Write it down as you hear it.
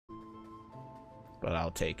but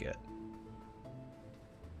I'll take it.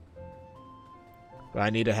 But I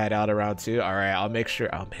need to head out around 2. All right, I'll make sure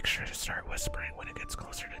to start whispering when it gets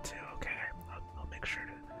closer to 2. Okay, I'll make sure.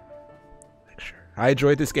 I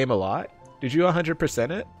enjoyed this game a lot. Did you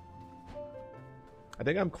 100% it? I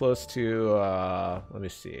think I'm close to. Let me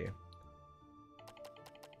see.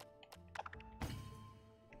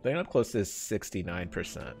 I think I'm close to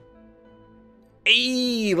 69%.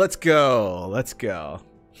 Hey, let's go. Let's go.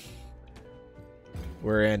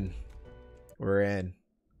 We're in.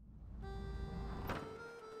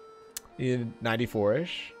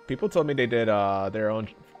 94-ish. People told me they did their own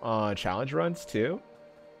challenge runs too.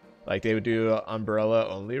 Like they would do an umbrella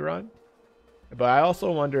only run. But I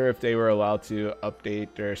also wonder if they were allowed to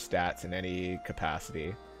update their stats in any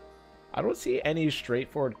capacity. I don't see any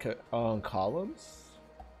straightforward columns.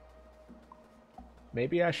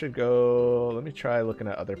 Maybe I should go... Let me try looking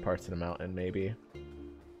at other parts of the mountain, maybe.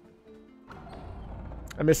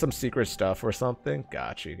 I missed some secret stuff or something.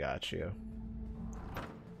 Got you.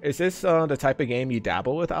 Is this the type of game you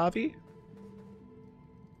dabble with, Avi?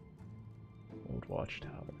 Old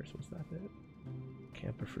Watchtowers, was that it?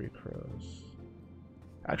 Camp of Free Crows.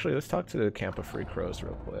 Actually, let's talk to the Camp of Free Crows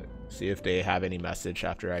real quick. See if they have any message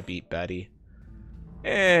after I beat Betty.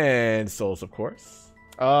 And Souls, of course.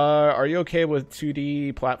 Are you okay with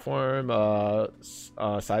 2D platform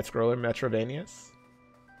side-scroller Metroidvanias?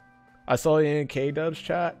 I saw you in K-Dub's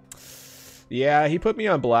chat. Yeah, he put me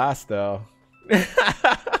on blast, though.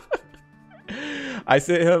 I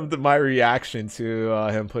sent him my reaction to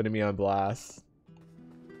him putting me on blast.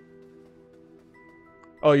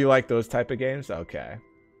 Oh, you like those type of games? Okay.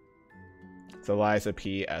 It's Eliza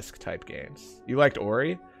P-esque type games. You liked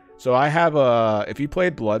Ori? So I have a... If you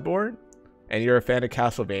played Bloodborne and you're a fan of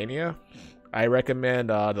Castlevania, I recommend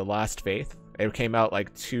The Last Faith. It came out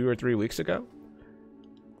like 2 or 3 weeks ago.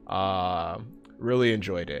 Really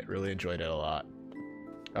enjoyed it. Really enjoyed it a lot.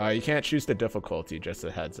 You can't choose the difficulty, just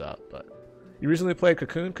a heads up. But you recently played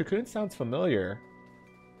Cocoon? Cocoon sounds familiar.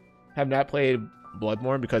 Have not played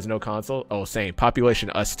Bloodborne because no console. Oh, same.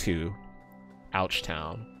 Population us 2.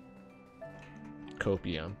 Ouchtown.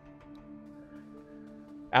 Copium.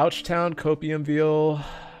 Ouchtown, Copiumville,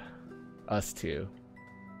 us 2.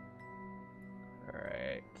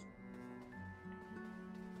 Alright.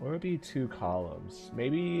 What would be 2 columns?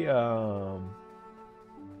 Maybe the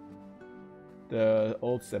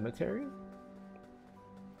old cemetery?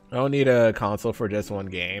 I don't need a console for just one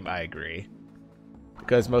game. I agree.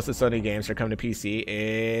 Because most of Sony games are coming to PC.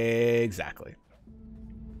 Exactly.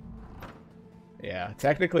 Yeah,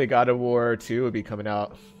 technically God of War 2 would be coming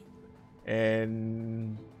out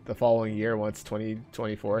in the following year once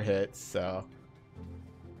 2024 hits, so.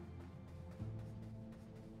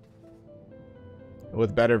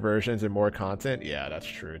 With better versions and more content? Yeah, that's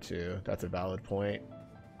true too. That's a valid point.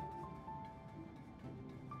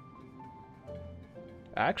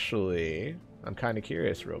 Actually, I'm kind of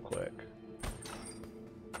curious real quick.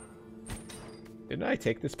 Didn't I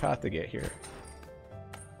take this path to get here?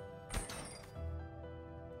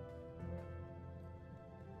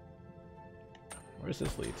 Where does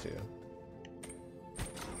this lead to?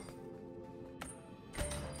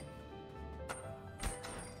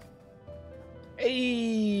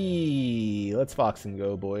 Hey, let's Fox and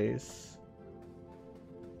go, boys.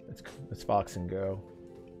 Let's Fox and go.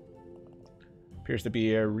 Appears to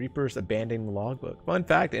be a Reaper's abandoned logbook. Fun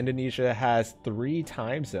fact, Indonesia has 3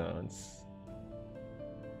 time zones.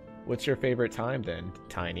 What's your favorite time then,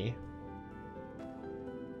 Tiny?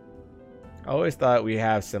 I always thought we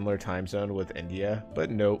have similar time zone with India, but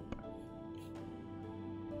nope.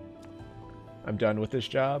 I'm done with this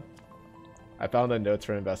job. I found the notes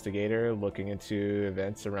from an investigator looking into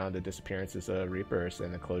events around the disappearances of Reapers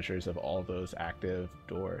and the closures of all those active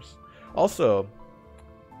doors. Also,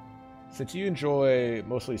 since you enjoy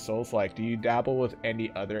mostly Souls-like, do you dabble with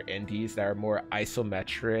any other indies that are more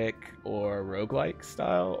isometric or roguelike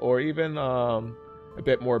style? Or even a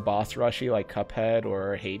bit more boss rushy like Cuphead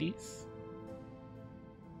or Hades?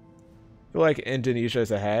 I feel like Indonesia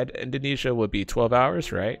is ahead. Indonesia would be 12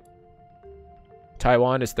 hours, right?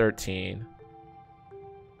 Taiwan is 13.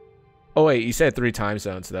 Oh wait, you said 3 time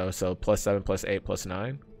zones though, so +7, +8,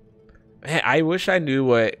 +9. Man, I wish I knew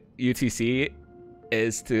what UTC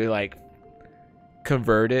is to like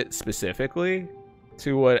convert it specifically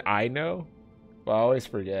to what I know, but I always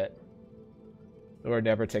forget or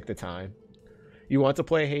never take the time. You want to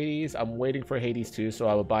play Hades? I'm waiting for Hades 2, so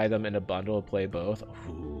I will buy them in a bundle and play both.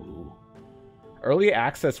 Ooh. Early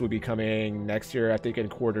access will be coming next year, I think in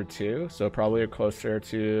Q2, so probably closer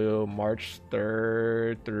to March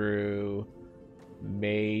 3rd through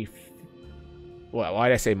May. Well, why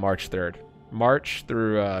did I say March 3rd? March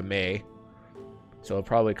through May. So it'll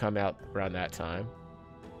probably come out around that time.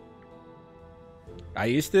 I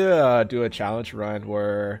used to do a challenge run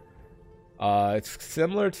where it's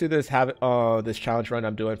similar to this this challenge run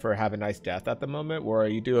I'm doing for Have a Nice Death at the moment, where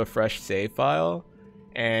you do a fresh save file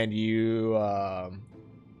and you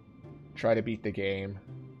try to beat the game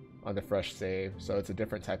on the fresh save. So it's a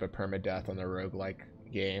different type of permadeath on the roguelike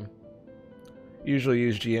game. Usually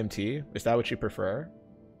use GMT. Is that what you prefer?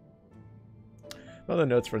 Other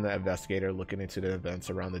notes from the investigator looking into the events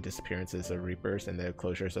around the disappearances of Reapers and the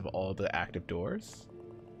closures of all the active doors.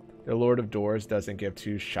 The Lord of Doors doesn't give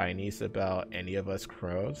two shinies about any of us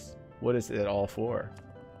crows. What is it all for?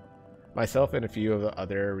 Myself and a few of the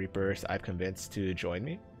other Reapers I've convinced to join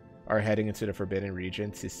me are heading into the Forbidden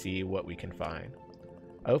Region to see what we can find.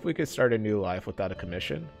 I hope we could start a new life without a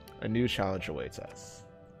commission. A new challenge awaits us.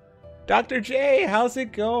 Dr. J, how's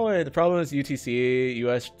it going? The problem is UTC,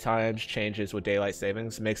 US times changes with daylight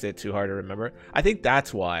savings, makes it too hard to remember. I think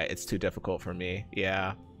that's why it's too difficult for me.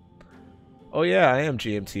 Yeah. Oh yeah, I am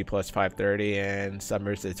GMT plus 5:30 and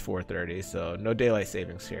summers it's 4:30, so no daylight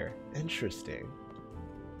savings here. Interesting.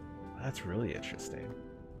 That's really interesting.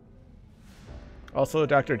 Also,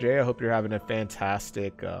 Dr. J, I hope you're having a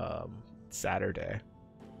fantastic Saturday.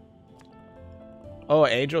 Oh,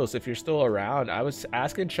 Angels, if you're still around, I was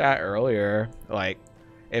asking chat earlier, like,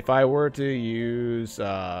 if I were to use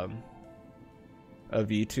a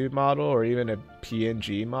VTube model or even a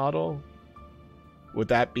PNG model, would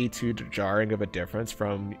that be too jarring of a difference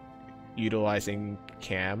from utilizing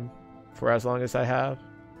cam for as long as I have?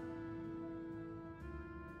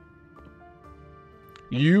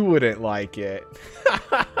 You wouldn't like it.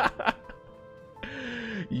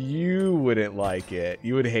 You wouldn't like it.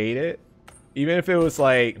 You would hate it. Even if it was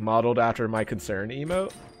like modeled after my concern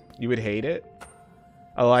emote, you would hate it.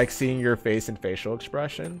 I like seeing your face and facial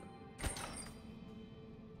expression.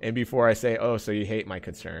 And before I say, oh, so you hate my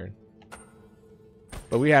concern.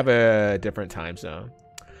 But we have a different time zone.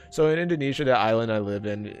 So in Indonesia, the island I live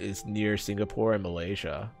in is near Singapore and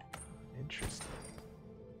Malaysia. Interesting.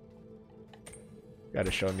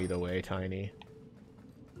 Gotta show me the way, Tiny.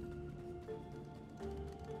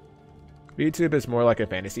 VTube is more like a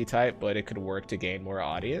fantasy type, but it could work to gain more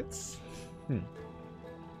audience.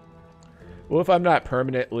 Well, if I'm not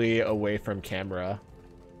permanently away from camera,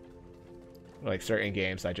 like certain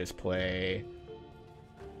games I just play,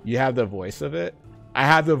 you have the voice of it. I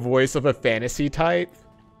have the voice of a fantasy type.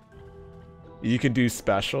 You can do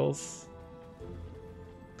specials.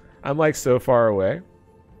 I'm like so far away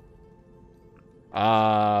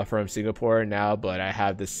from Singapore now, but I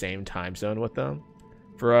have the same time zone with them.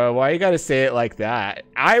 Bro, why you gotta say it like that?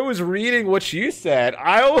 I was reading what you said.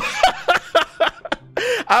 I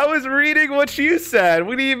was reading what you said.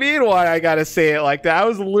 What do you mean why I gotta say it like that? I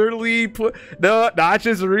was literally no, not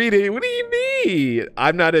just reading. What do you mean?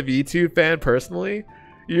 I'm not a VTube fan personally.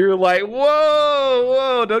 You're like,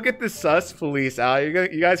 whoa, don't get the sus police out.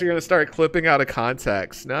 You guys are gonna start clipping out of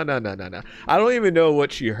context. No. I don't even know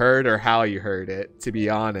what you heard or how you heard it, to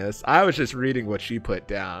be honest. I was just reading what you put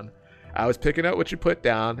down. I was picking up what you put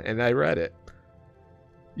down and I read it.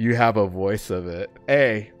 You have a voice of it.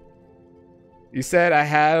 Hey, you said I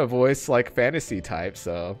had a voice like fantasy type,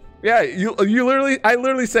 so yeah, I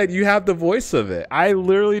literally said you have the voice of it. I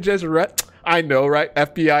literally just read. I know, right?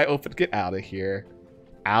 FBI open. Get out of here.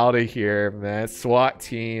 Out of here, man. SWAT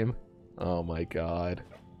team. Oh my god.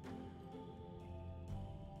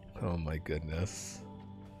 Oh my goodness.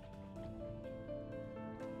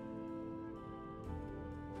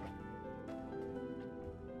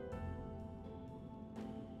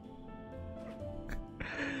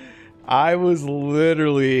 I was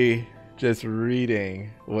literally just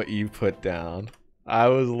reading what you put down. I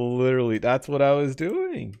was literally, that's what I was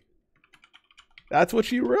doing. That's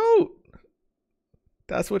what you wrote.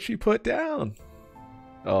 That's what you put down.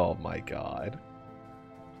 Oh my god.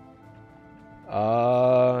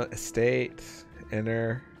 Estate,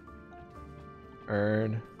 enter,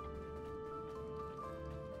 earn.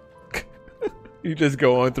 You just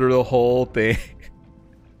going through the whole thing.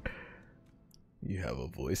 You have a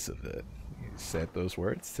voice of it. You said those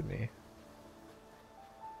words to me.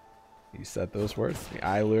 You said those words to me.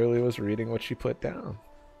 I literally was reading what you put down.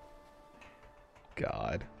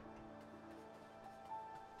 God.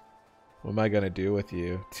 What am I gonna do with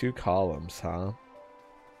you? 2 columns, huh?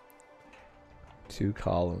 2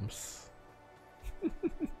 columns. What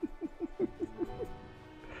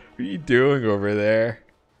are you doing over there?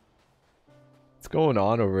 What's going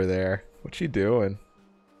on over there? What you doing?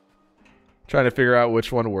 Trying to figure out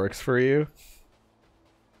which one works for you?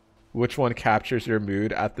 Which one captures your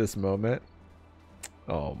mood at this moment?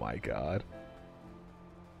 Oh my god.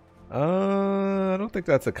 I don't think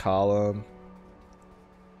that's a column.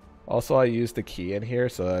 Also, I used the key in here,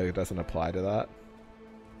 so it doesn't apply to that.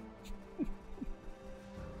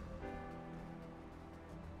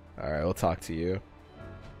 Alright, we'll talk to you.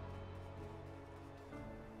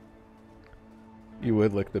 You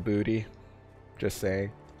would lick the booty. Just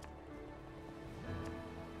saying.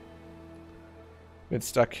 Been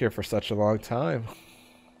stuck here for such a long time.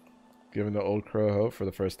 Giving the old crow hope for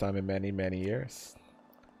the first time in many, many years.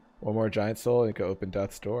 One more giant soul and you can open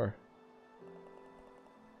death's door.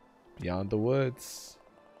 Beyond the woods.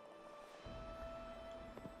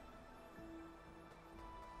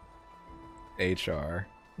 HR.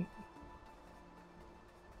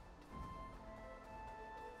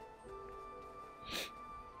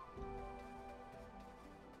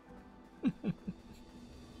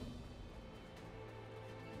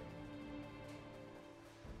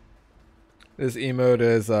 This emote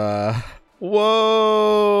is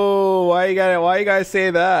whoa! Why you guys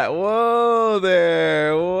say that? Whoa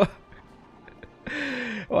there! Whoa.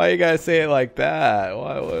 Why you guys say it like that?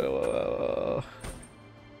 Whoa.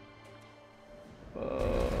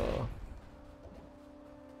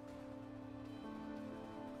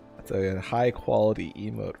 That's a high quality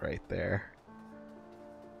emote right there.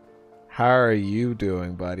 How are you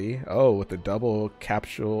doing, buddy? Oh, with the double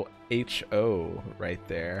capsule HO right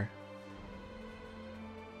there.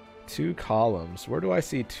 2 columns. Where do I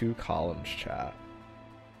see 2 columns, chat?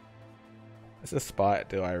 Is this spot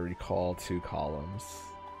do I recall 2 columns?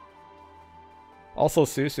 Also,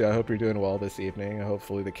 Susu, I hope you're doing well this evening.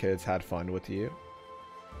 Hopefully the kids had fun with you.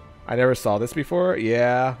 I never saw this before.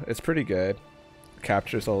 Yeah, it's pretty good.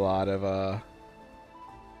 Captures a lot of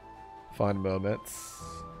fun moments.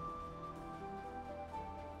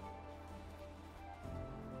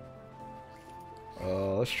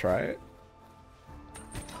 Let's try it.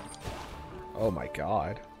 Oh my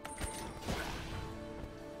god.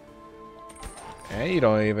 And you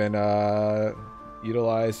don't even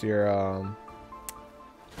utilize your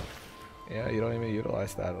yeah, you don't even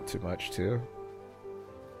utilize that too much too.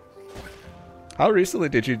 How recently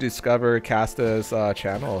did you discover Casta's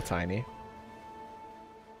channel, Tiny?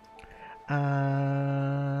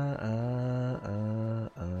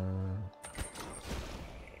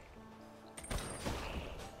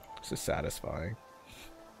 This is satisfying.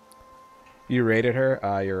 You rated her?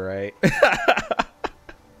 You're right.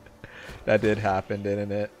 That did happen,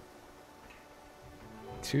 didn't it?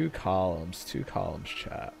 2 columns,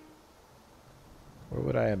 chat. Where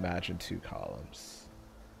would I imagine 2 columns?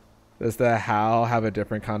 Does the how have a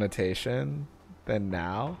different connotation than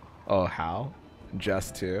now? Oh, how?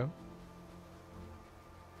 Just 2?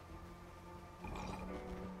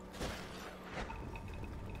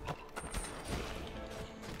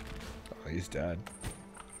 Oh, he's dead.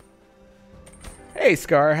 Hey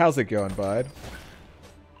Scar, how's it going, bud?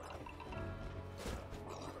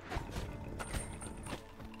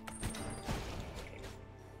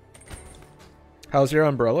 How's your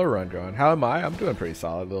umbrella run going? How am I? I'm doing pretty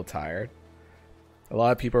solid, a little tired. A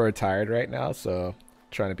lot of people are tired right now, so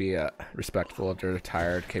trying to be respectful of their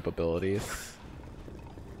tired capabilities.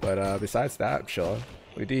 But besides that, I'm chilling.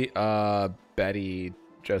 We did Betty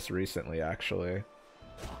just recently, actually.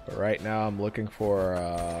 But right now I'm looking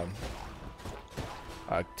for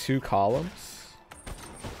 2 columns.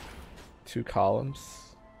 2 columns.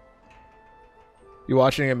 You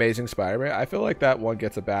watching Amazing Spider-Man? I feel like that one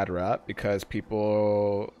gets a bad rep because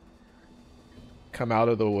people come out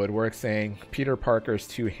of the woodwork saying Peter Parker's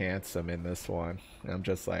too handsome in this one. And I'm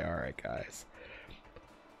just like, alright guys.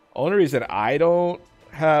 Only reason I don't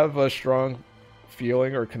have a strong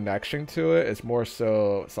feeling or connection to it is more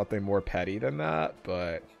so something more petty than that,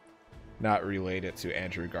 but not related to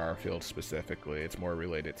Andrew Garfield specifically. It's more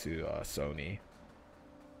related to Sony.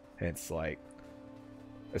 Hence, like,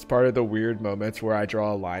 it's part of the weird moments where I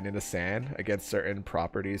draw a line in the sand against certain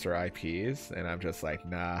properties or IPs, and I'm just like,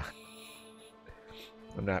 nah,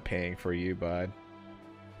 I'm not paying for you, bud.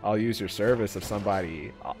 I'll use your service if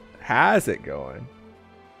somebody has it going.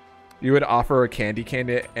 You would offer a candy cane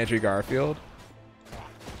to Andrew Garfield?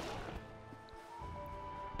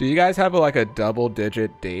 Do you guys have like a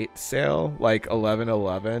double-digit date sale, like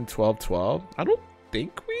 11/11, 12/12? I don't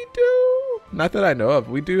think we do. Not that I know of.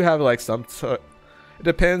 We do have like some. It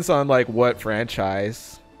depends on like what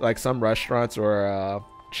franchise. Like some restaurants or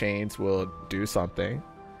chains will do something.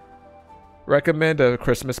 Recommend a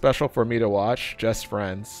Christmas special for me to watch. Just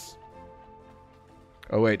Friends.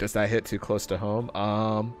 Oh wait, does that hit too close to home?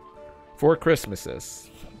 4 Christmases.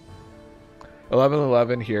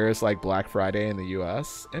 11/11 here is like Black Friday in the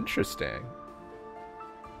US. Interesting.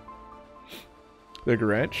 The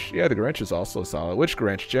Grinch? Yeah, the Grinch is also solid. Which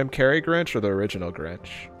Grinch? Jim Carrey Grinch or the original Grinch?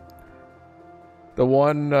 The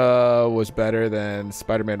one was better than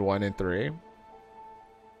Spider-Man 1 and 3.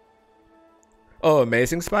 Oh,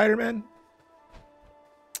 Amazing Spider-Man?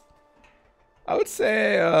 I would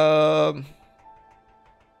say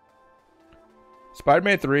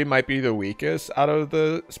Spider-Man 3 might be the weakest out of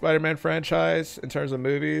the Spider-Man franchise in terms of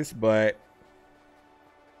movies, but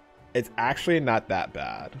it's actually not that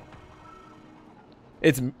bad.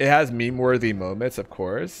 It has meme-worthy moments, of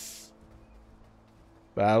course,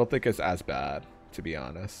 but I don't think it's as bad, to be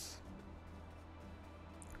honest.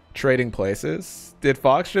 Trading Places. Did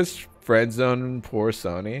Fox just friend zone poor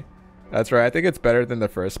Sony? That's right. I think it's better than the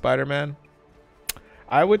first Spider-Man.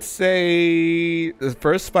 I would say the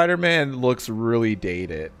first Spider-Man looks really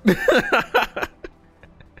dated.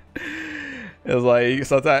 It's like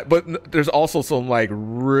sometimes, but there's also some like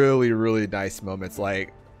really, really nice moments,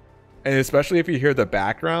 like, and especially if you hear the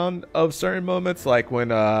background of certain moments, like when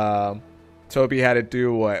Toby had to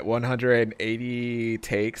do what 180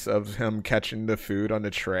 takes of him catching the food on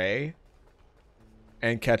the tray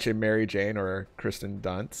and catching Mary Jane or Kristen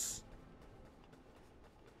Dunst.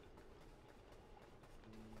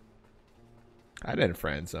 I didn't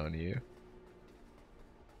friend zone you.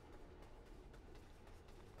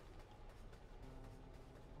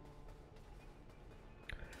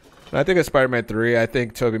 When I think of Spider-Man 3, I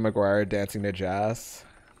think Tobey Maguire dancing to jazz.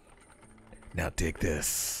 Now dig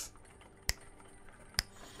this.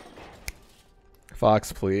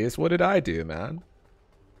 Fox, please. What did I do, man?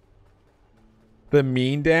 The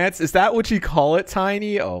mean dance? Is that what you call it,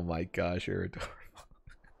 Tiny? Oh my gosh, you're adorable.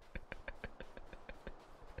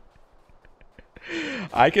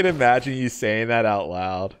 I can imagine you saying that out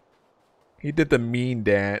loud. He did the mean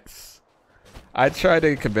dance. I tried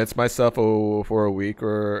to convince myself for a week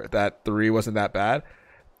or that 3 wasn't that bad.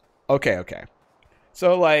 Okay.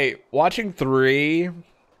 So like watching 3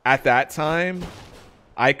 at that time,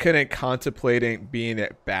 I couldn't contemplate being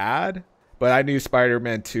it bad, but I knew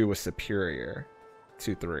Spider-Man 2 was superior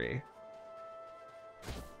to 3.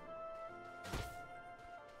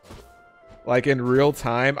 Like in real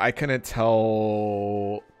time, I couldn't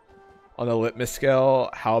tell on the litmus scale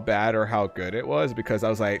how bad or how good it was because I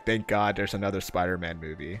was like, thank God there's another Spider-Man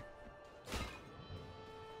movie.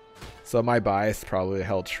 So my bias probably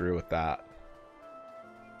held true with that.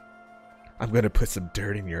 I'm going to put some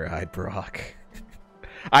dirt in your eye, Brock.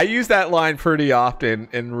 I use that line pretty often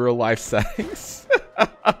in real life settings.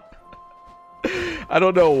 I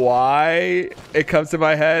don't know why it comes to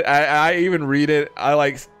my head. I even read it. I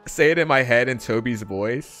like say it in my head in Toby's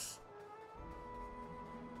voice.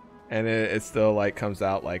 And it still like comes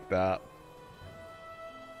out like that.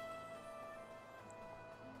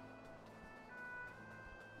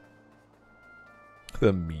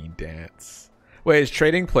 The mean dance. Wait, is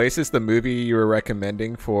Trading Places the movie you were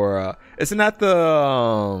recommending for? Isn't that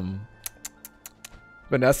the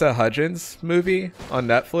Vanessa Hudgens movie on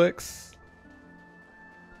Netflix?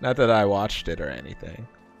 Not that I watched it or anything.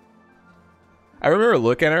 I remember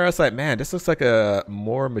looking at her, I was like, man, this looks like a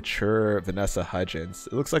more mature Vanessa Hudgens.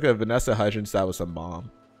 It looks like a Vanessa Hudgens that was a mom.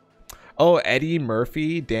 Oh, Eddie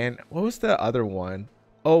Murphy, Dan. What was the other one?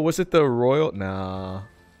 Oh, was it the Royal? Nah.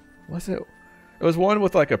 Was it? It was one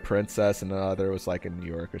with like a princess and the other was like in New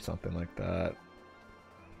York or something like that.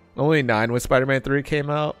 Only 9 when Spider-Man 3 came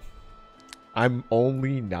out. I'm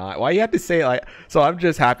only 9. Why you have to say it like... So I'm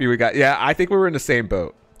just happy we got... Yeah, I think we were in the same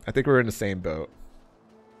boat.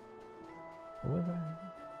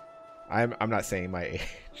 I'm not saying my age.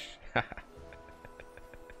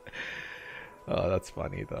 Oh, that's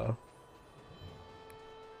funny though.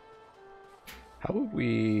 How would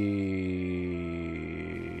we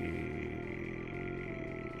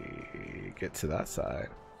get to that side?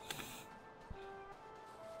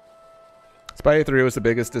 Spidey 3 was the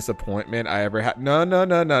biggest disappointment I ever had. No.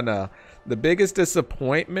 The biggest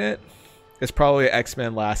disappointment is probably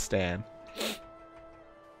X-Men Last Stand.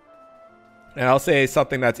 And I'll say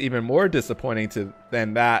something that's even more disappointing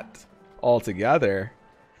than that altogether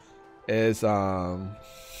is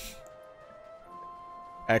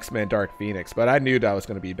X-Men Dark Phoenix. But I knew that was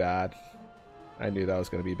going to be bad.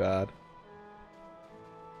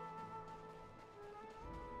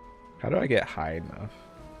 How do I get high enough?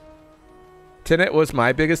 Tenet was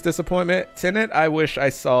my biggest disappointment. Tenet I wish I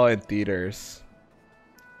saw in theaters.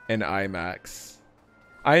 In IMAX.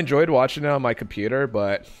 I enjoyed watching it on my computer,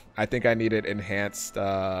 but I think I needed enhanced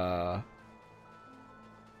audio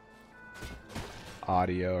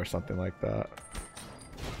or something like that.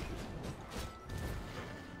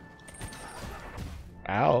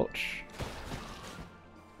 Ouch.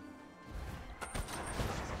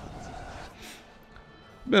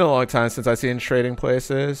 Been a long time since I've seen Trading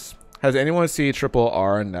Places. Has anyone seen Triple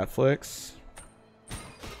R on Netflix?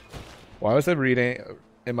 Why was I reading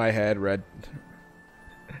in my head read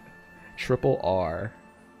Triple R?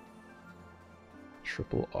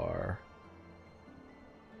 Triple R.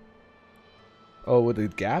 Oh, would the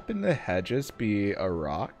gap in the hedges be a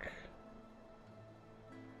rock?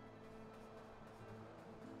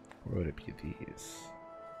 Or would it be these?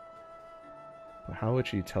 But how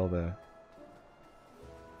would you tell the...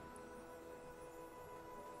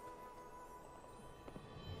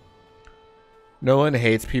 No one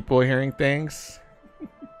hates people hearing things.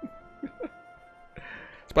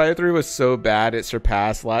 Spider 3 was so bad it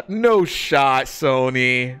surpassed No shot,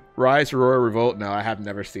 Sony. Rise, Roar, Revolt. No, I have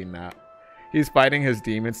never seen that. He's fighting his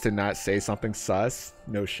demons to not say something sus.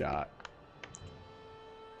 No shot.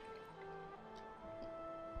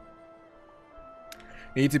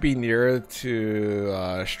 Need to be nearer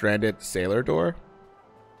to Stranded Sailor Door.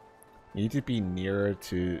 Need to be nearer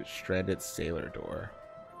to Stranded Sailor Door.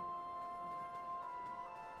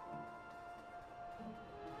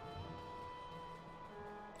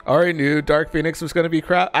 Already knew Dark Phoenix was going to be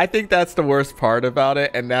crap. I think that's the worst part about it,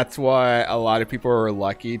 and that's why a lot of people were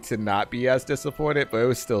lucky to not be as disappointed, but it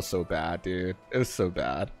was still so bad, dude. It was so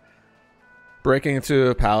bad. Breaking into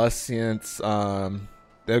a palace, since they'll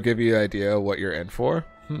give you an idea of what you're in for.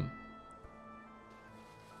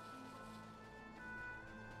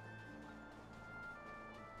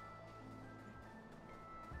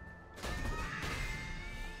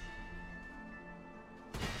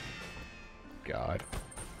 God.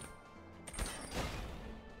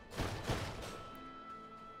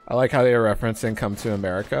 I like how they are referencing Come to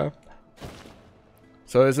America.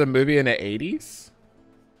 So is a movie in the 80s?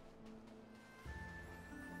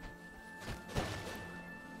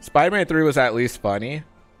 Spider-Man 3 was at least funny.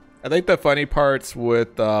 I think the funny parts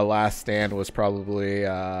with Last Stand was probably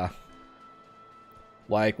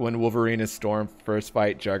like when Wolverine and Storm first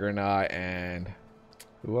fight Juggernaut and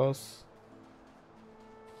who else?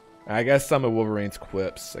 I guess some of Wolverine's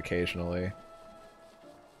quips occasionally.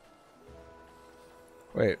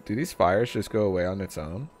 Wait, do these fires just go away on its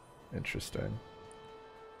own? Interesting.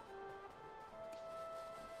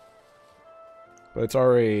 But it's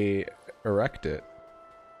already erected.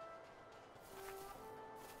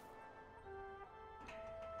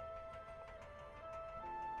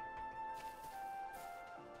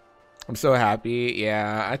 I'm so happy.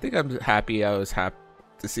 Yeah, I think I'm happy I was happy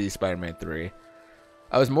to see Spider-Man 3.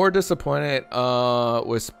 I was more disappointed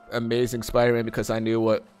with Amazing Spider-Man because I knew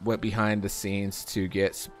what went behind the scenes to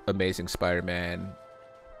get Amazing Spider-Man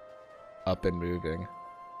up and moving.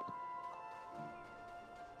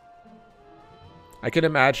 I can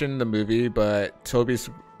imagine the movie, but Toby's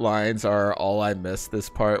lines are all I missed. This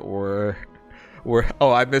part were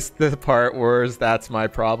oh, I missed the part where that's my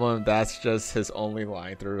problem. That's just his only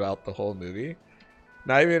line throughout the whole movie.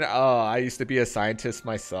 Not even, oh, I used to be a scientist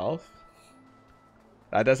myself.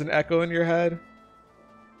 That doesn't echo in your head?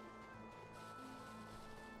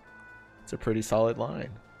 It's a pretty solid line.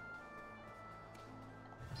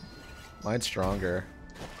 Mine's stronger.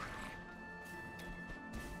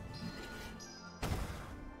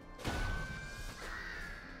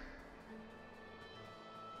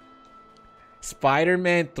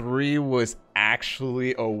 Spider-Man 3 was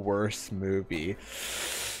actually a worse movie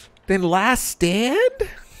than Last Stand?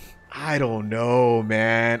 I don't know,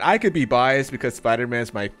 man. I could be biased because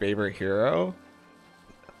Spider-Man's my favorite hero.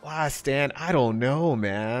 Last Stand, I don't know,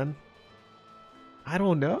 man. I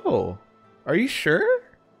don't know. Are you sure?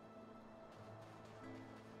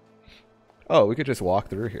 Oh, we could just walk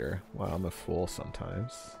through here. Wow, I'm a fool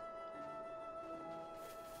sometimes.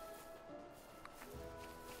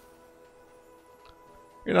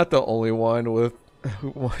 You're not the only one with...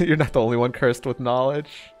 You're not the only one cursed with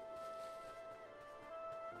knowledge.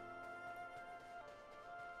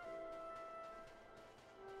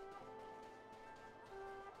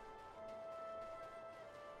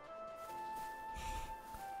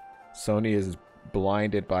 Sony is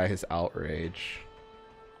blinded by his outrage.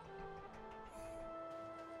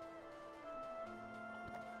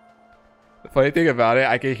 The funny thing about it,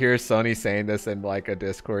 I can hear Sony saying this in like a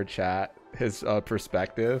Discord chat. His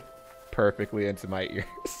perspective perfectly into my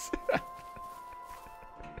ears.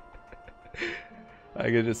 I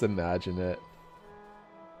can just imagine it.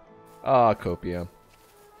 Ah, copium.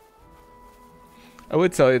 I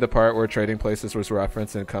would tell you the part where Trading Places was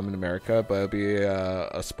referenced in Come in America, but it'll be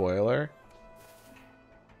a spoiler.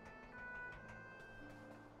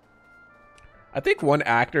 I think one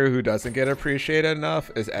actor who doesn't get appreciated enough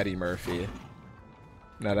is Eddie Murphy.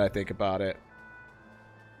 Now that I think about it.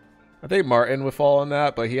 I think Martin would fall in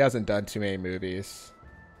that, but he hasn't done too many movies.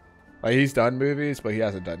 Like, he's done movies, but he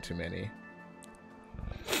hasn't done too many.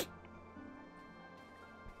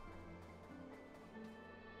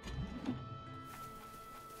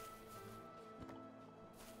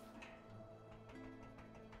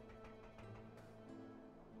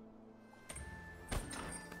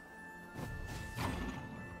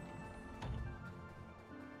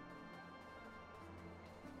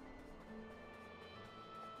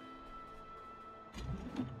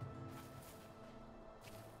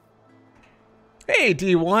 Hey,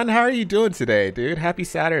 D1, how are you doing today, dude? Happy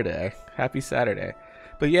Saturday. Happy Saturday.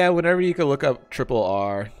 But yeah, whenever you can look up Triple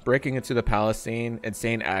R, breaking into the Palestine,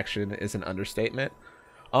 insane action is an understatement.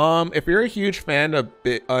 If you're a huge fan of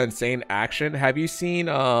insane action, have you seen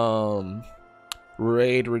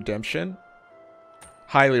Raid Redemption?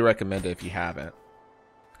 Highly recommend it if you haven't.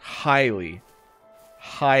 Highly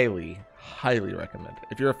recommend it.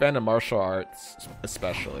 If you're a fan of martial arts,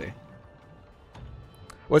 especially.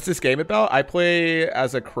 What's this game about? I play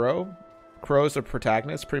as a crow. Crow's a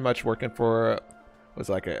protagonist, pretty much working for was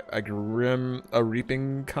like a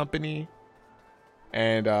reaping company,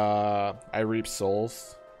 and I reap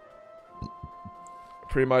souls.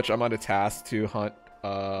 Pretty much, I'm on a task to hunt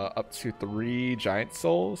up to 3 giant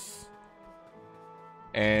souls,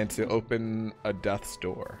 and to open a death's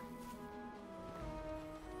door.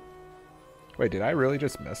 Wait, did I really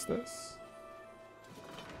just miss this?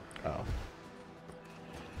 Oh.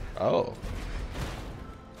 Oh.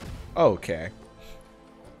 Okay.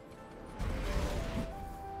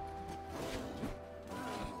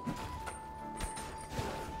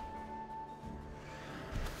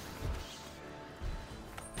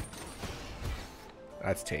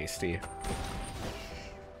 That's tasty.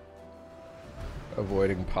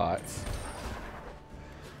 Avoiding pots.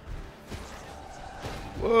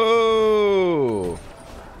 Whoa!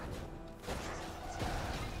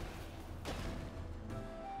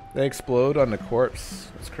 They explode on the corpse.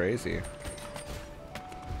 It's crazy.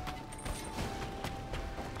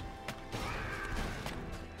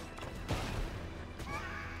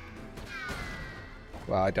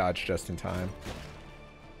 Wow, I dodged just in time.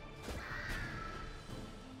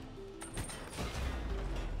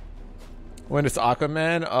 When it's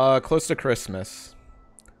Aquaman? Close to Christmas.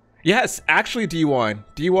 Yes, actually D1.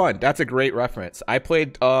 D1, that's a great reference. I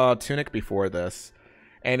played Tunic before this.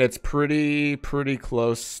 And it's pretty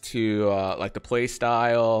close to like the play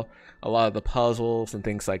style, a lot of the puzzles and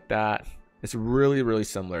things like that. It's really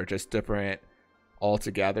similar, just different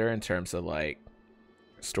altogether in terms of like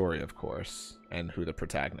story, of course, and who the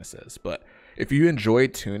protagonist is. But if you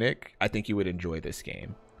enjoyed Tunic, I think you would enjoy this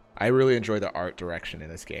game. I really enjoy the art direction in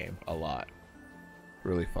this game a lot.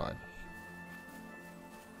 Really fun.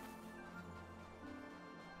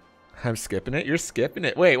 I'm skipping it? You're skipping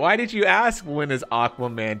it. Wait, why did you ask when is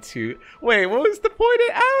Aquaman 2? Wait, what was the point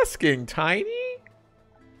of asking, Tiny?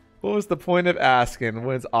 What was the point of asking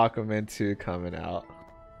when's Aquaman 2 coming out?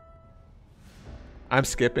 I'm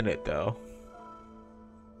skipping it, though.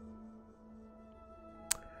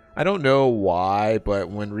 I don't know why, but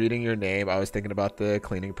when reading your name, I was thinking about the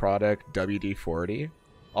cleaning product WD-40.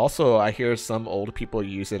 Also, I hear some old people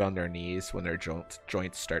use it on their knees when their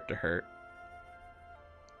joints start to hurt.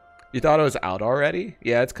 You thought it was out already?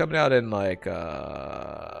 Yeah, it's coming out in like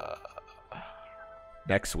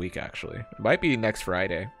next week, actually. It might be next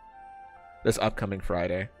Friday. This upcoming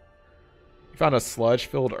Friday. You found a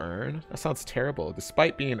sludge-filled urn? That sounds terrible.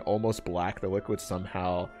 Despite being almost black, the liquid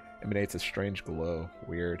somehow emanates a strange glow.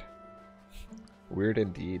 Weird. Weird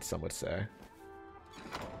indeed, some would say.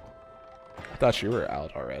 I thought you were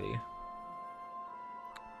out already.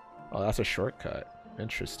 Oh, that's a shortcut.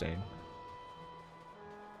 Interesting.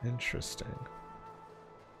 Interesting.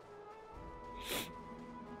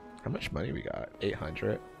 How much money we got?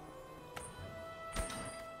 800.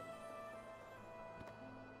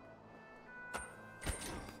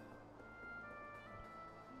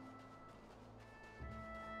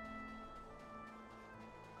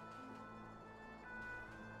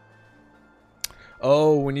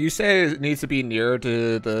 Oh, when you say it needs to be near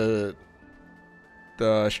to the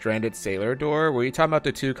stranded sailor door, were you talking about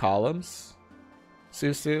the 2 columns?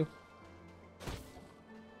 Susu?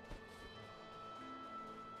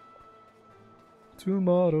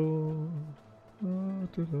 Tomorrow.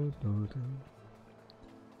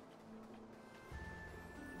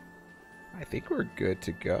 I think we're good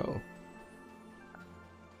to go.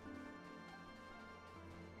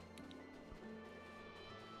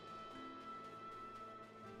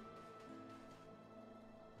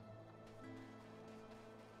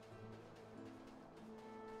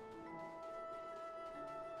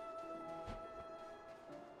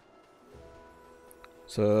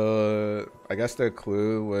 So I guess the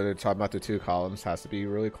clue when it's talking about the 2 columns has to be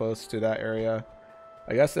really close to that area.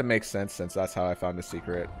 I guess it makes sense since that's how I found the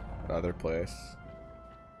secret other place.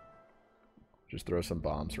 Just throw some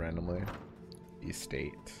bombs randomly.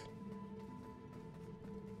 Estate.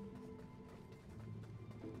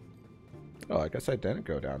 Oh, I guess I didn't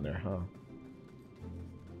go down there, huh?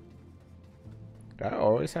 Do I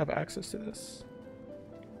always have access to this?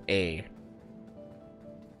 A.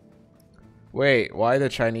 Wait, why the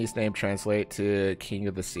Chinese name translate to King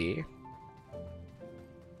of the Sea?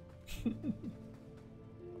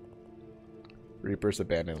 Reaper's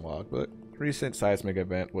abandoned logbook. Recent seismic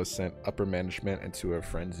event was sent upper management into a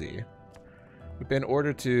frenzy. We've been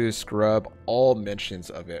ordered to scrub all mentions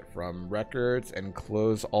of it from records and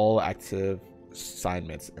close all active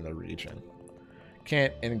assignments in the region.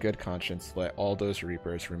 Can't in good conscience let all those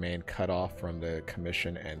Reapers remain cut off from the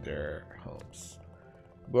commission and their homes.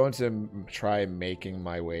 I'm going to try making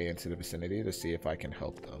my way into the vicinity to see if I can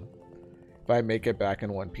help them. If I make it back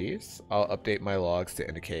in one piece, I'll update my logs to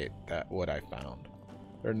indicate that what I found.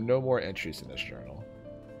 There are no more entries in this journal.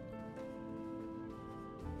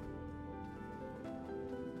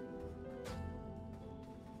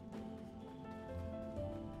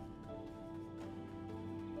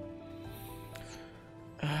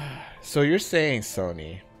 So you're saying,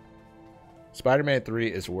 Sony, Spider-Man 3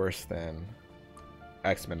 is worse than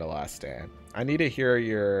X-Men: The Last Stand. I need to hear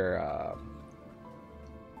your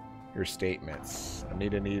statements. I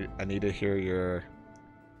need to hear your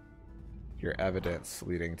evidence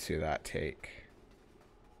leading to that take.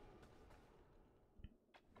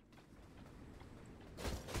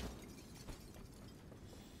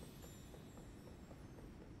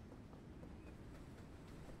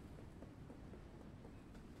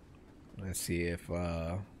 Let's see if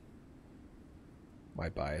my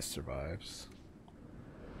bias survives.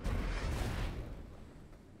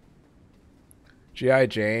 G.I.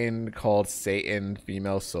 Jane called Satan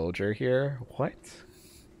female soldier here. What?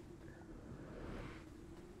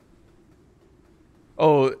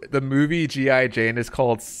 Oh, the movie G.I. Jane is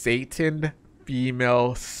called Satan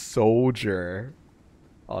female soldier.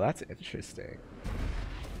 Oh, that's interesting.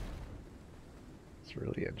 It's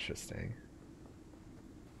really interesting.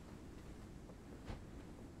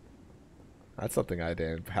 That's something I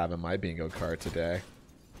didn't have in my bingo card today.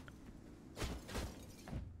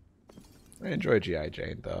 I enjoy G.I.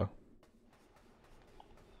 Jane, though.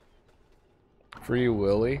 Free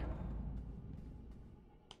Willy.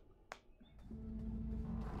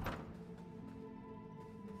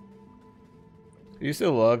 I used to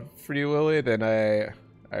love Free Willy, then I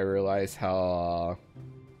realized how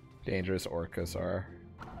dangerous orcas are.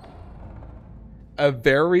 A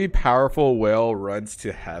very powerful whale runs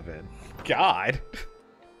to heaven. God.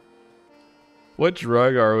 What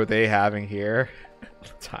drug are they having here?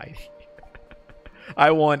 Tiny.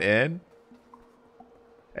 I want in.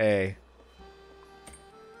 Hey.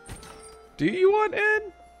 Do you want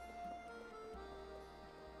in?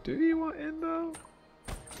 Do you want in though?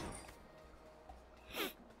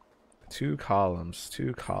 2 columns.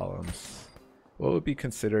 2 columns. What would be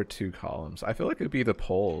considered 2 columns? I feel like it'd be the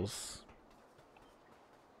poles.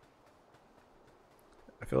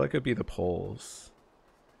 I feel like it'd be the poles.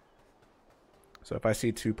 So if I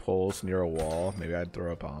see 2 poles near a wall, maybe I'd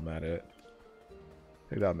throw a bomb at it.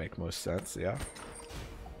 I think that would make most sense, yeah.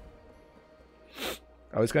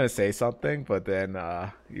 I was gonna say something, but then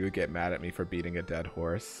you would get mad at me for beating a dead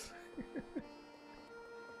horse.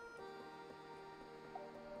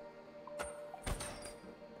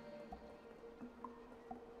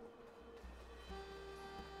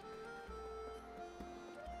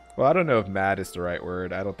 Well, I don't know if mad is the right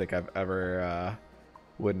word. I don't think I've ever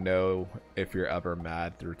would know if you're ever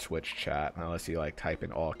mad through Twitch chat unless you like type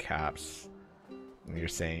in all caps and you're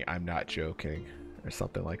saying I'm not joking or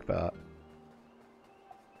something like that.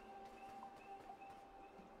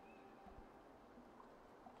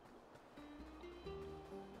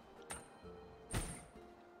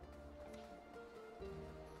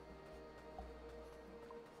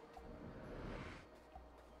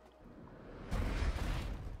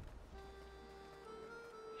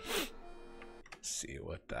 See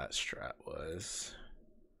what that strat was.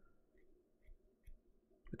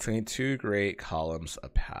 Between 2 great columns a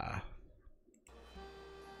path.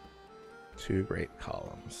 2 great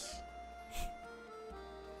columns.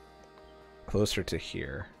 Closer to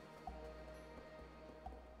here.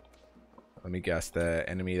 Let me guess, the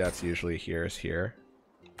enemy that's usually here is here.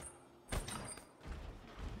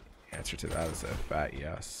 The answer to that is a fat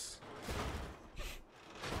yes.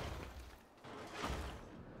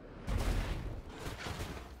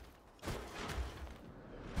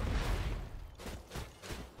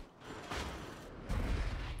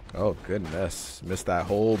 Oh, goodness. Missed that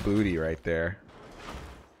whole booty right there.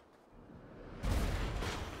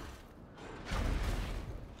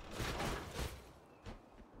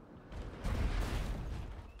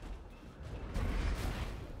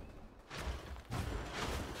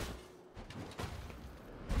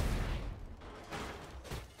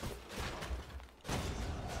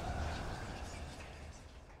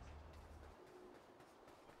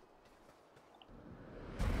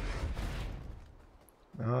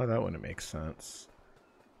 Oh, that wouldn't make sense.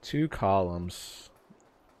 2 columns.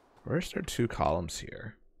 Where's there 2 columns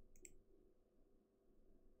here?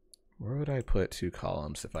 Where would I put 2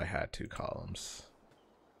 columns if I had 2 columns?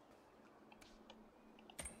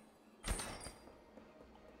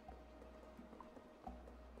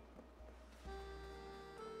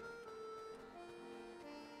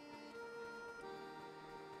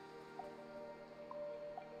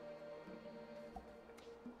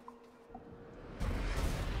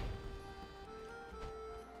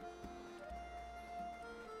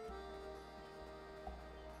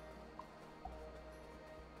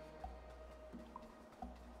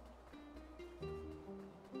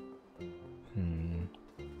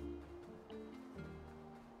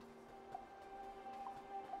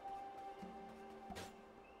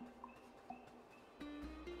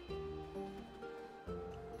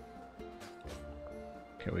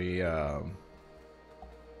 Can we, how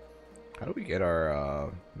do we get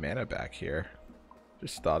our mana back here?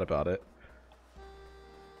 Just thought about it.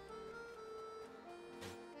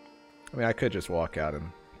 I mean, I could just walk out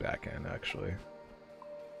and back in, actually.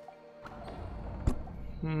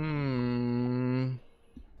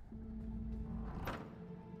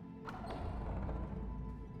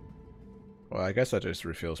 Well, I guess that just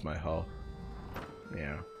refills my health.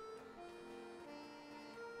 Yeah.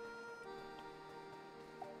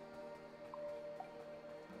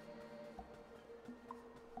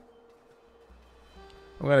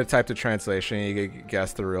 I'm gonna type the translation. You can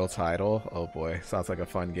guess the real title. Oh boy, sounds like a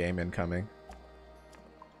fun game incoming.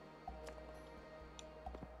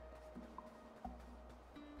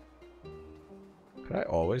 Could I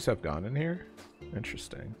always have gone in here?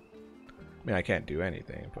 Interesting. I mean, I can't do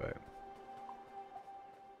anything, but...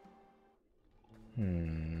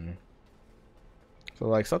 So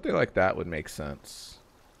like something like that would make sense.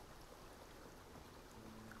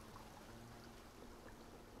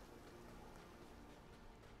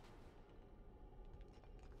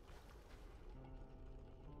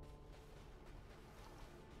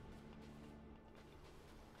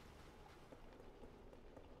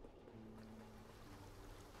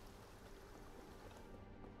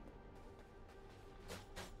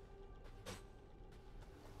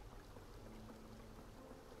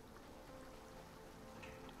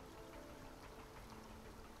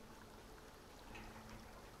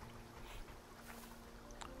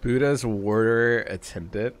 Buddha's warrior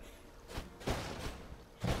attendant.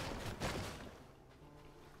 I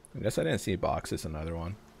guess I didn't see boxes. Another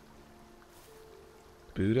one.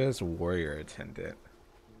 Buddha's warrior attendant.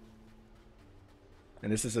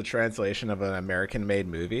 And this is a translation of an American-made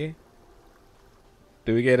movie.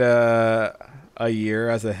 Do we get a year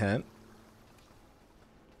as a hint?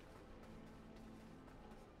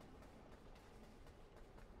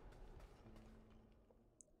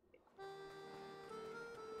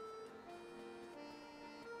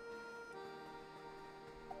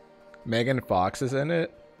 Megan Fox is in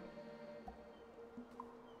it.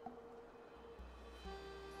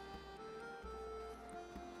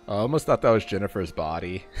 I almost thought that was Jennifer's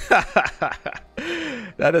Body. That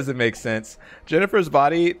doesn't make sense. Jennifer's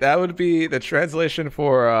Body, that would be the translation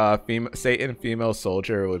for Satan female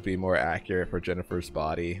soldier would be more accurate for Jennifer's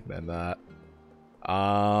Body than that.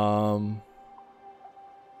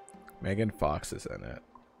 Megan Fox is in it.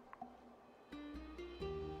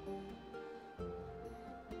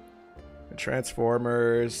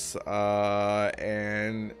 Transformers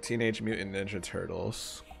and Teenage Mutant Ninja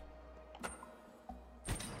Turtles.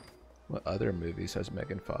 What other movies has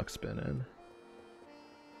Megan Fox been in?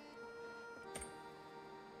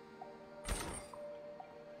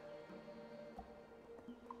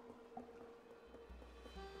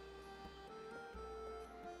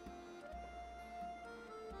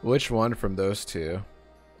 Which one from those two?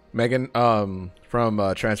 Megan from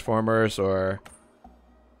Transformers or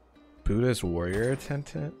Buddha's warrior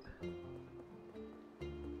attendant?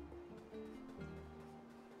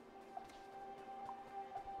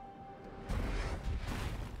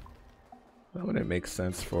 That wouldn't make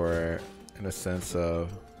sense for, in a sense of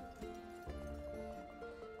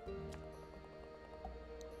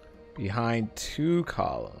behind 2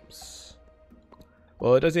 columns.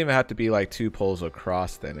 Well, it doesn't even have to be like 2 poles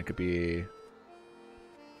across then. It could be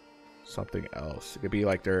something else. It could be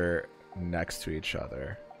like they're next to each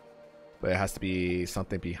other, but it has to be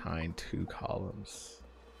something behind 2 columns.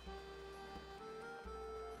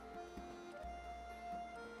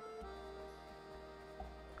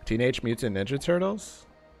 Teenage Mutant Ninja Turtles?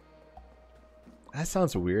 That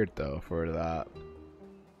sounds weird though for that.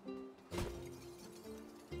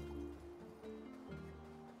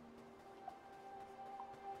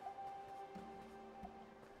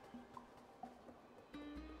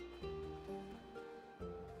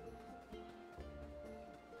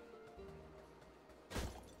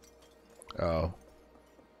 Oh.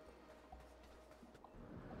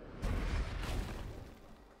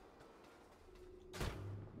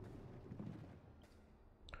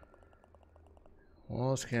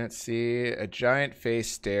 Walls can't see. A giant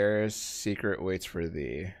face stares. Secret waits for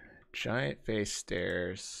thee. Giant face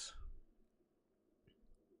stares.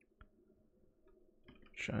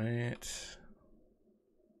 Giant.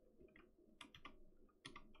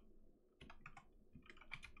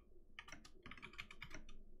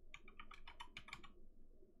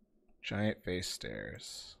 Giant face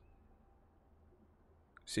stares.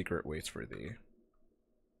 Secret waits for thee.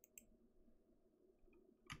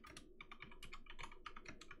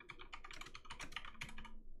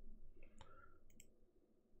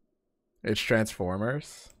 It's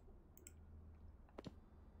Transformers.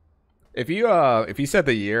 If you said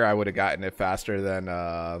the year, I would have gotten it faster than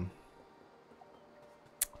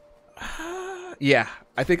yeah,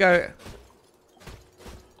 I think I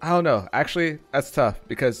don't know. Actually, that's tough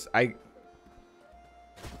because did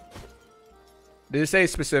it say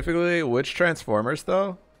specifically which Transformers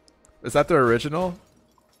though? Is that the original?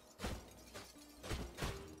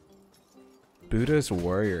 Buddha's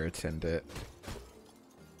warrior attendant.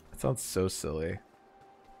 That sounds so silly.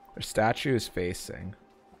 Their statue is facing.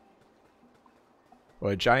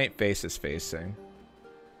 Well, a giant face is facing.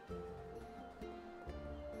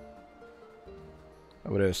 I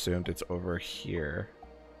would have assumed it's over here.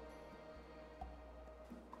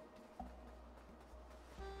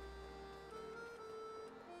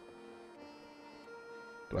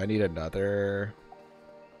 Do I need another?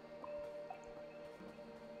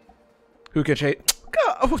 Who can chase?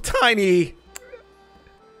 Oh, Tiny!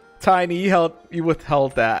 Tiny, you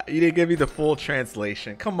withheld that. You didn't give me the full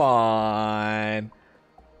translation. Come on.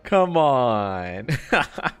 Come on.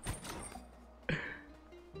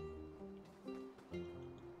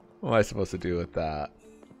 What am I supposed to do with that?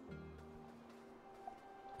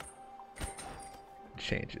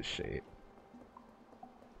 Change its shape.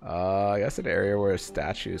 I guess an area where a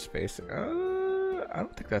statue is facing. I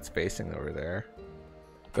don't think that's facing over there.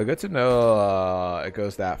 But good to know it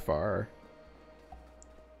goes that far.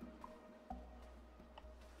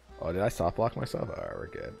 Oh, did I soft block myself? Alright, we're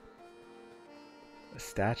good. The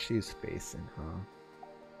statue's facing, huh?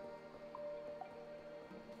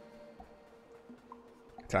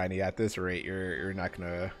 Tiny, at this rate, you're not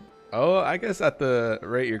gonna. Oh, I guess at the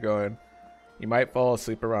rate you're going, you might fall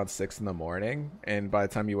asleep around 6 in the morning, and by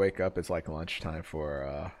the time you wake up, it's like lunchtime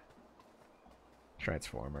for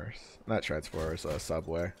Transformers. Not Transformers,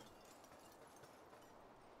 Subway.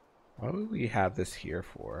 Why would we have this here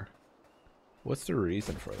for? What's the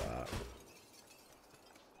reason for that?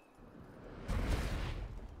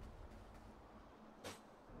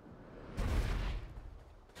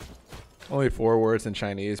 Only 4 words in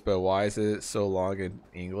Chinese, but why is it so long in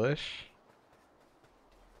English?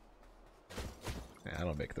 Yeah, I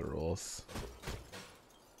don't make the rules.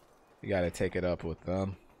 You gotta take it up with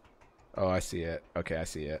them. Oh, I see it. Okay, I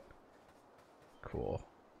see it. Cool.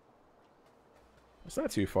 It's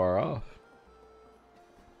not too far off.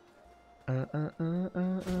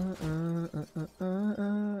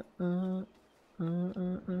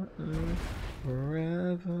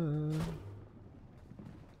 Forever.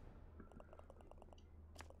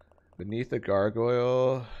 Beneath the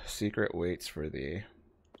gargoyle, secret waits for thee.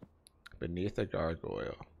 Beneath the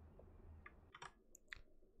gargoyle.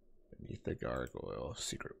 Beneath the gargoyle,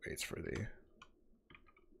 secret waits for thee.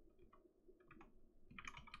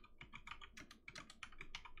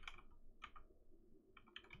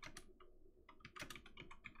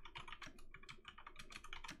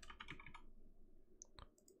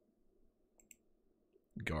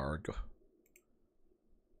 Garg.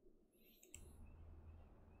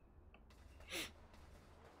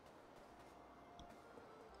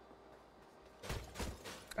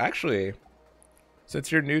 Actually,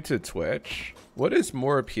 since you're new to Twitch, what is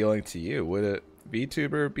more appealing to you? Would a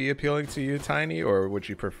VTuber be appealing to you, Tiny, or would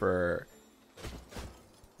you prefer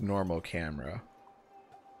normal camera?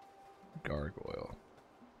 Gargoyle.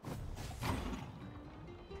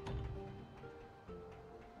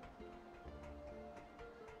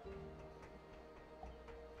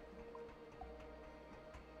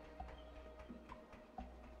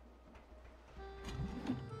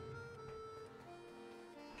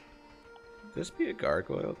 This be a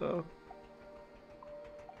gargoyle though?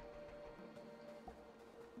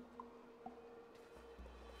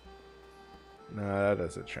 No, that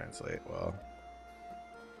doesn't translate well.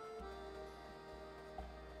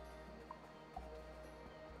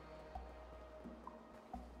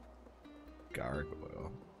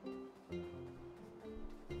 Gargoyle.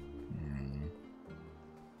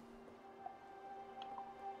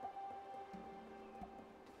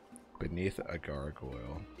 Beneath a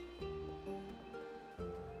gargoyle.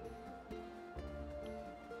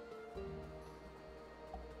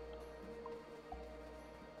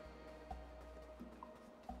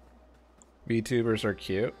 VTubers are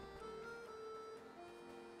cute.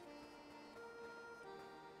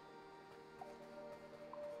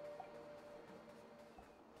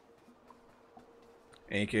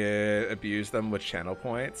 And you can abuse them with channel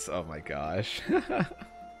points. Oh my gosh. I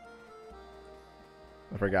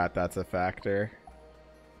forgot that's a factor.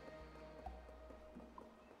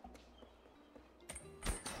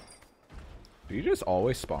 Do you just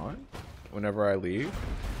always spawn whenever I leave?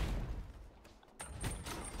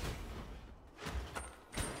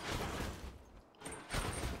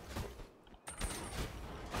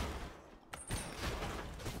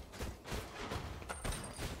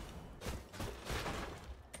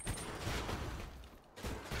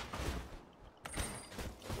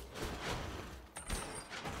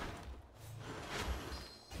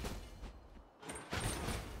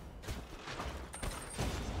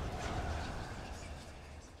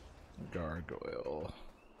 Gargoyle.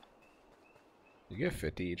 You get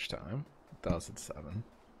 50 each time. 1007.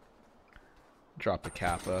 Drop the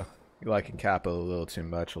Kappa. You're liking Kappa a little too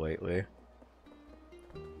much lately.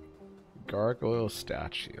 Gargoyle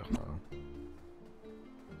statue, huh?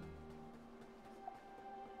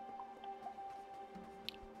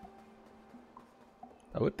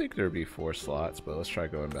 I would think there'd be 4 slots, but let's try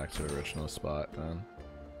going back to the original spot then.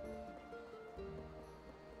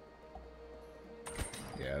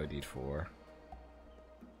 Yeah, we need 4.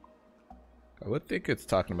 I would think it's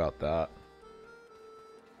talking about that.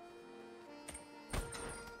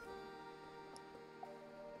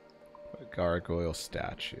 A gargoyle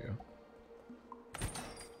statue.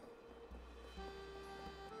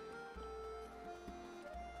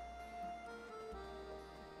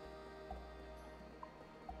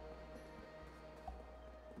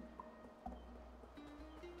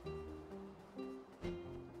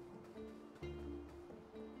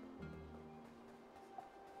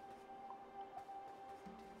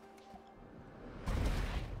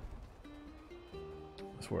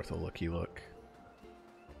 It's worth a looky look.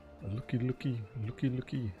 A looky looky, looky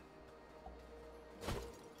looky.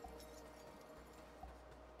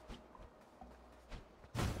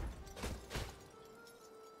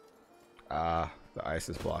 Ah, the ice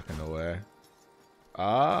is blocking the way.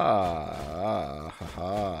 Haha.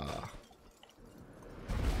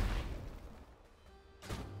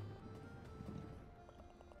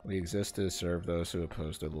 We exist to serve those who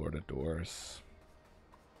oppose the Lord of Doors.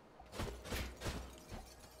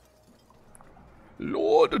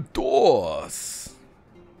 Lord of Doors.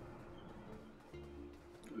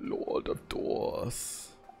 Lord of Doors.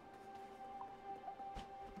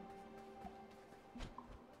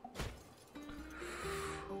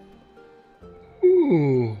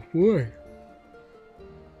 Ooh, boy.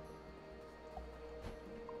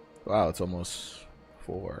 Wow, it's almost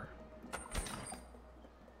 4.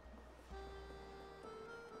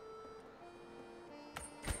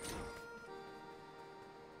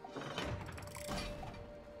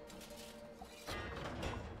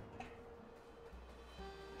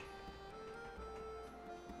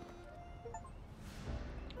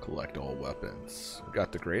 Collect all weapons.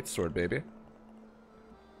 Got the great sword, baby.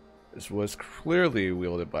 This was clearly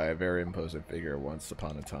wielded by a very imposing figure once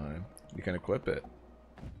upon a time. You can equip it.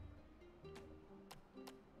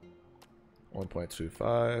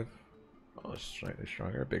 1.25. Oh, slightly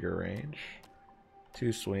stronger, bigger range.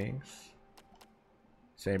 2 swings.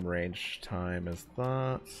 Same range time as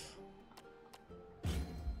that.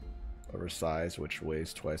 Oversized, which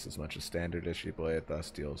weighs twice as much as standard issue blade,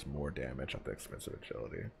 thus deals more damage at the expense of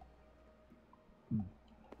agility.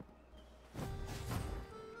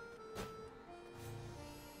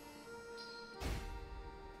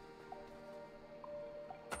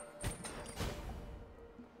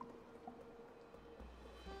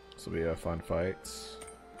 So we have fun fights.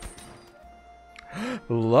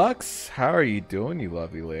 Lux, how are you doing, you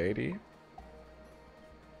lovely lady?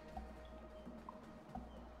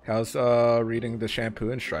 How's reading the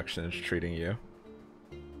shampoo instructions treating you?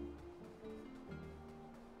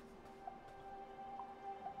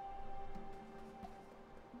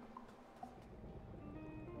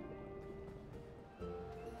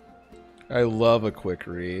 I love a quick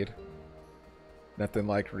read. Nothing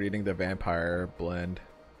like reading the Vampire Blend.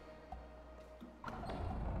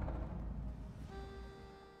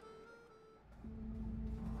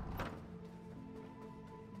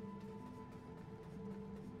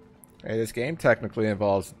 Hey, this game technically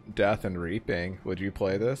involves death and reaping. Would you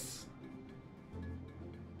play this?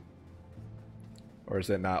 Or is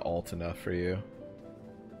it not alt enough for you?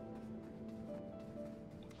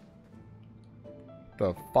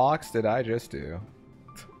 The fox did I just do?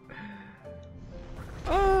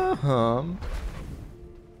 Found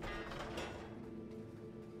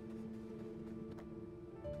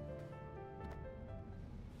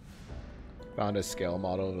a scale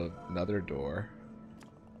model of another door.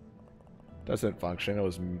 Doesn't function. It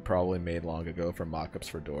was probably made long ago for mock-ups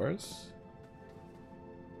for doors.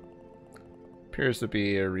 Appears to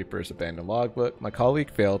be a Reaper's abandoned logbook. My colleague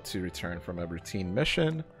failed to return from a routine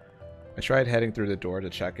mission. I tried heading through the door to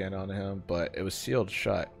check in on him, but it was sealed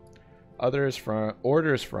shut. Orders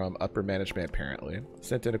from upper management apparently.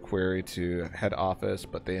 Sent in a query to head office,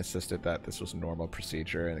 but they insisted that this was normal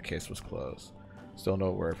procedure and the case was closed. Still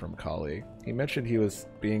no word from colleague. He mentioned he was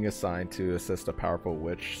being assigned to assist a powerful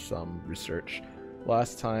witch some research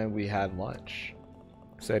last time we had lunch.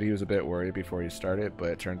 Said he was a bit worried before he started, but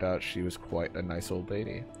it turned out she was quite a nice old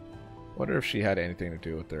lady. Wonder if she had anything to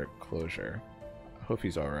do with their closure. I hope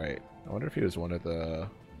he's alright. I wonder if he was one of the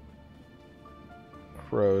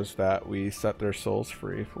crows that we set their souls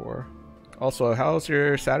free for. Also, how's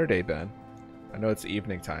your Saturday been? I know it's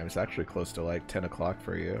evening time. It's actually close to like 10 o'clock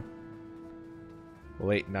for you.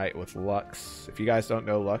 Late night with Lux. If you guys don't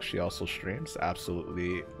know Lux, she also streams.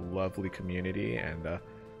 Absolutely lovely community and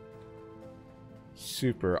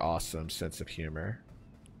super awesome sense of humor.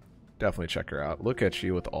 Definitely check her out. Look at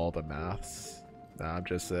you with all the maths. Nah, I'm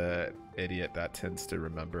just an idiot that tends to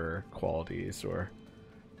remember qualities or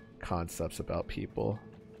concepts about people.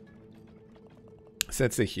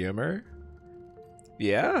 Sense of humor?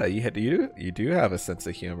 Yeah, you do have a sense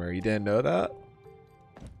of humor. You didn't know that?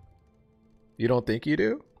 You don't think you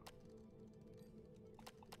do?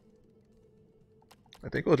 I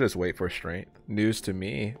think we'll just wait for strength. News to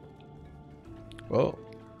me. Well,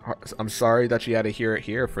 I'm sorry that you had to hear it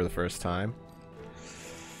here for the first time.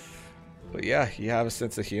 But yeah, you have a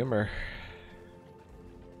sense of humor.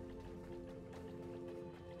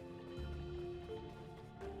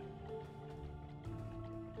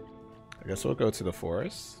 I guess we'll go to the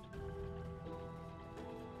forest.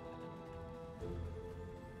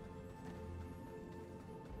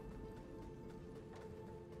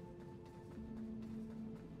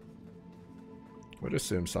 We'll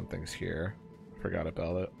assume something's here. Forgot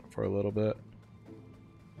about it for a little bit.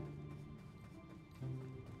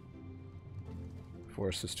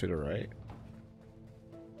 Forest is to the right.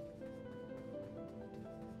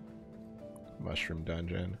 Mushroom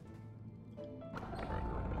dungeon.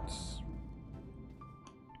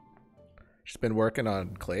 She's been working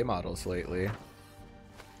on clay models lately.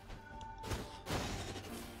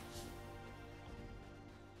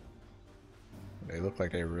 They look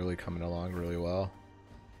like they're really coming along really well.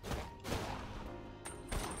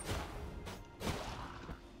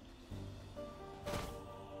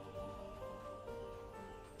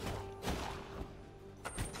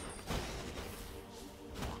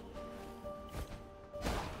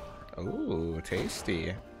 Ooh,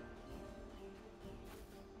 tasty.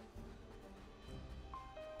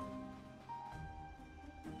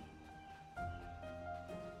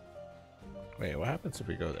 Wait, what happens if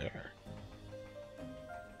we go there?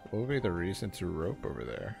 What would be the reason to rope over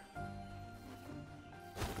there?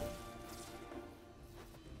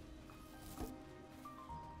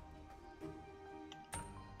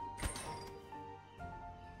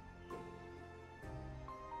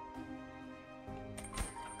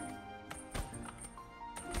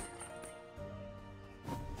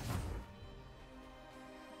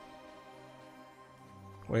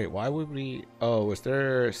 Wait, why would we... Oh, was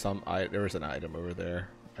there some... There was an item over there,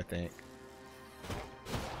 I think.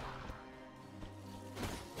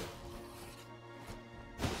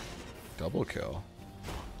 Double kill.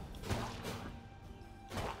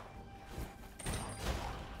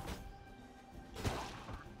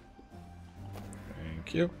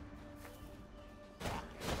 Thank you.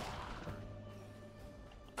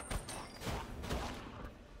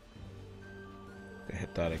 They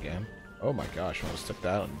hit that again. Oh my gosh, I almost took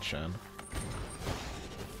that on the chin.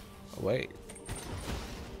 Oh, wait.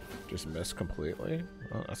 Just missed completely?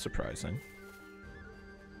 Well, that's surprising.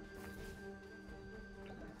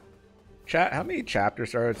 Chat, how many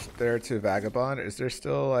chapters are there to Vagabond? Is there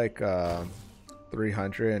still like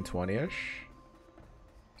 320-ish?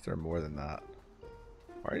 Is there more than that?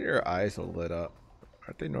 Why are your eyes lit up?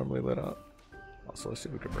 Aren't they normally lit up? Also, let's see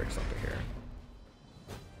if we can break something here.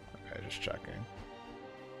 Okay, just checking.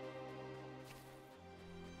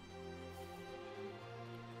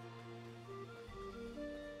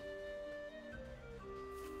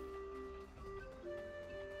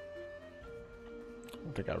 I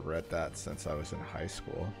don't think I read that since I was in high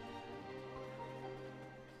school.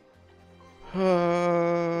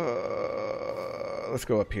 Let's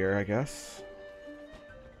go up here, I guess.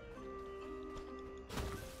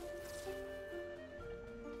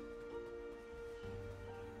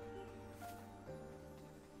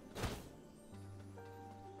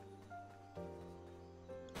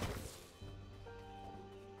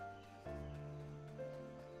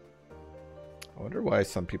 I wonder why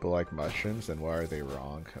some people like mushrooms and why are they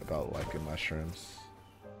wrong about liking mushrooms.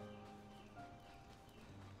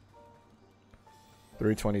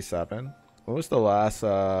 327. What was the last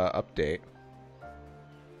update?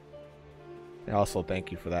 And also,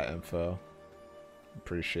 thank you for that info.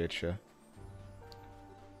 Appreciate you.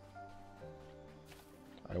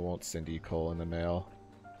 I won't send you coal in the mail.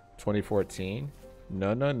 2014?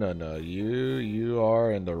 No, no, no, no. You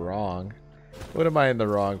are in the wrong. What am I in the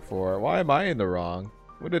wrong for? Why am I in the wrong?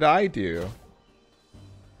 What did I do?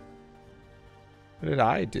 What did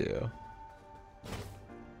I do?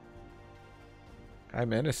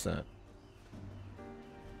 I'm innocent.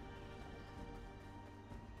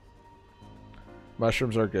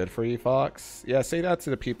 Mushrooms are good for you, Fox? Yeah, say that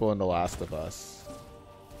to the people in The Last of Us.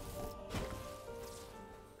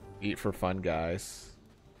 Eat for fun, guys.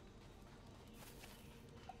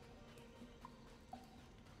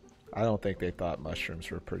 I don't think they thought mushrooms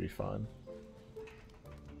were pretty fun.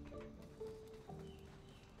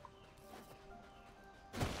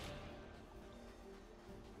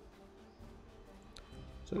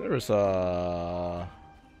 So there was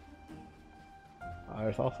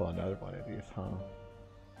there's also another one of these, huh?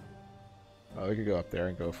 Oh, we could go up there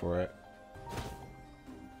and go for it.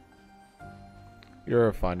 You're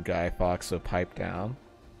a fun guy, Fox, so pipe down.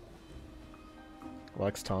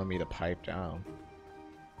 Luck's telling me to pipe down.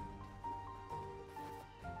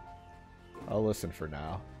 I'll listen for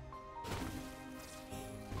now.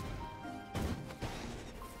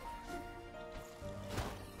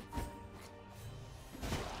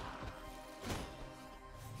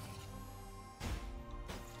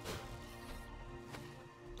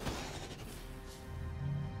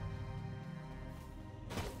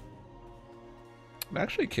 I'm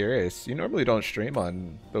actually curious. You normally don't stream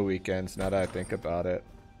on the weekends, now that I think about it.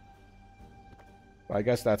 Well, I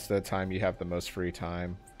guess that's the time you have the most free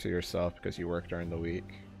time to yourself because you work during the week.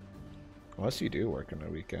 Unless you do work on the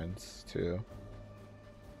weekends, too.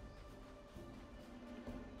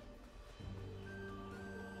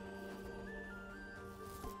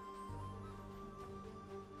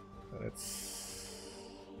 Let's...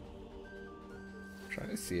 I'm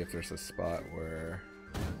trying to see if there's a spot where...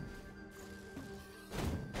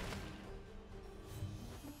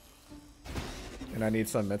 And I need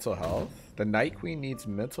some mental health. The Night Queen needs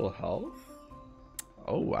mental health?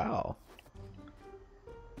 Oh, wow.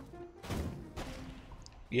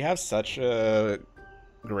 You have such a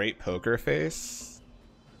great poker face.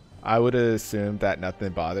 I would assume that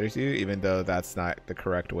nothing bothers you, even though that's not the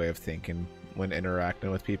correct way of thinking when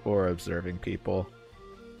interacting with people or observing people.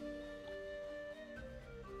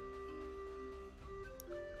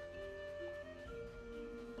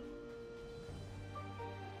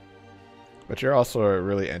 But you're also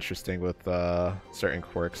really interesting with certain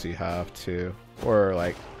quirks you have too, or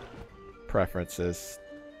like preferences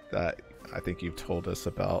that I think you've told us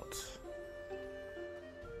about.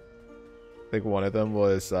 I think one of them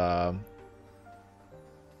was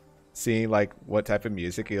seeing like what type of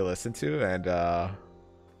music you listen to and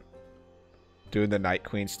doing the Night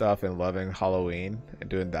Queen stuff and loving Halloween and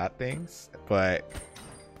doing that things. But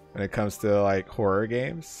when it comes to like horror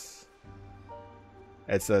games,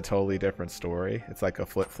 it's a totally different story. It's like a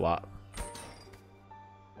flip-flop.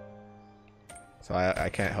 So I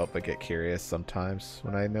can't help but get curious sometimes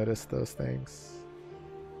when I notice those things.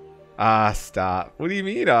 Ah, stop. What do you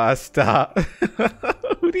mean, ah, stop?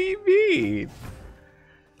 What do you mean?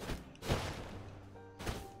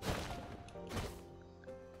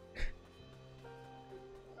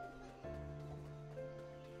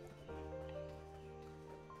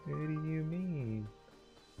 What do you mean?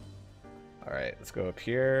 Alright, let's go up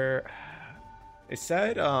here. It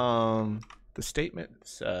said, the statement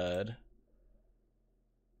said,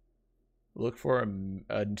 look for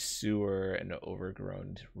a sewer and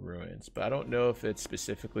overgrown ruins. But I don't know if it's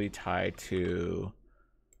specifically tied to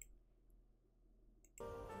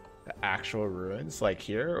the actual ruins like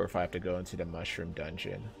here, or if I have to go into the mushroom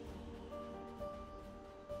dungeon.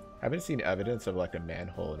 I haven't seen evidence of like a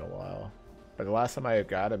manhole in a while. But the last time I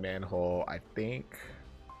got a manhole, I think...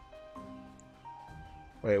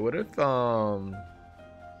 Wait, what if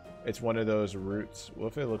it's one of those routes? What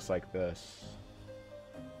if it looks like this?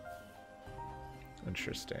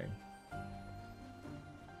 Interesting.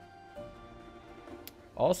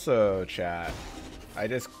 Also, chat, I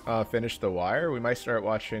just finished The Wire. We might start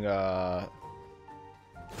watching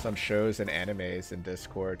some shows and animes in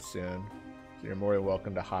Discord soon. So you're more than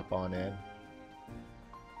welcome to hop on in.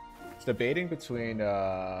 It's debating between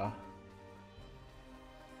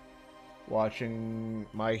watching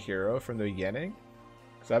My Hero from the beginning,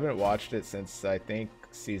 because I haven't watched it since I think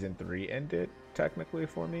season 3 ended technically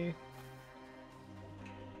for me,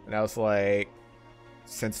 and that was like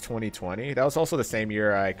since 2020. That was also the same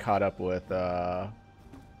year I caught up with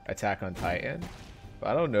Attack on Titan, but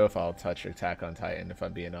I don't know if I'll touch Attack on Titan if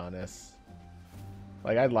I'm being honest.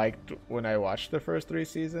 Like, I liked when I watched the first 3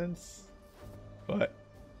 seasons, but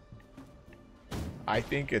I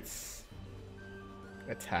think it's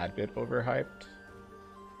a tad bit overhyped.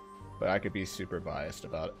 But I could be super biased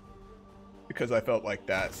about it because I felt like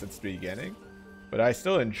that since the beginning. But I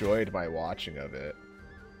still enjoyed my watching of it.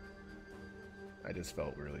 I just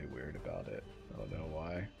felt really weird about it. I don't know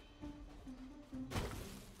why.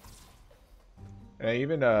 And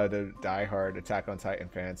even the diehard Attack on Titan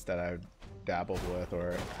fans that I've dabbled with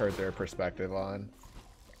or heard their perspective on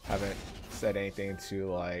haven't said anything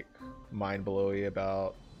too like mind-blowy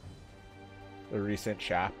about the recent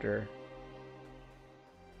chapter.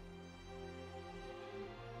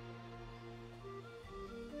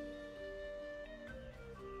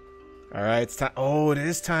 All right, it's time. Oh, it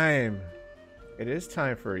is time. It is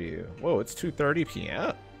time for you. Whoa, it's 2:30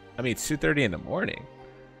 p.m. I mean, it's 2:30 in the morning.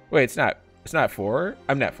 Wait, it's not 4.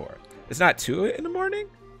 I'm not 4. It's not 2 in the morning.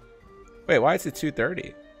 Wait, why is it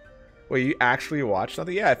 2:30? Wait, you actually watched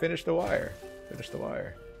something? Yeah, I finished The Wire. Finished The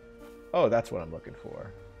Wire. Oh, that's what I'm looking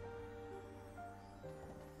for.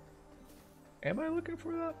 Am I looking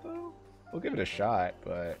for that though? We'll give it a shot,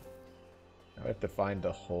 but I have to find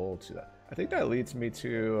the hole to that. I think that leads me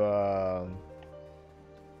to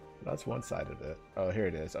that's one side of it. Oh, here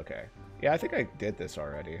it is. Okay. Yeah, I think I did this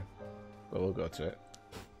already, but we'll go to it.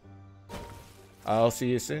 I'll see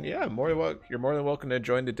you soon. Yeah, you're more than welcome to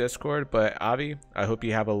join the Discord. But Avi, I hope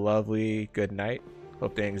you have a lovely good night.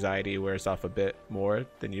 Hope the anxiety wears off a bit more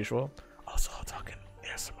than usual. Also, I'll talk in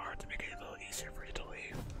ASMR to make it a little easier for you to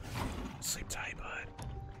leave. Sleep tight, bud.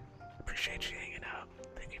 Appreciate you hanging out.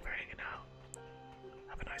 Thank you for hanging out.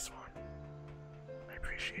 Have a nice one. I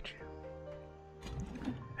appreciate you.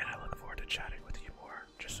 And I look forward to chatting with you more,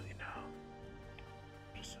 just so you know.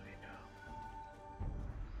 Just so you know.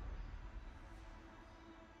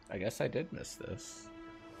 I guess I did miss this.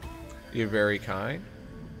 You're very kind.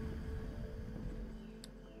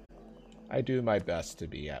 I do my best to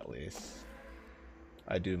be, at least.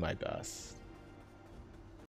 I do my best.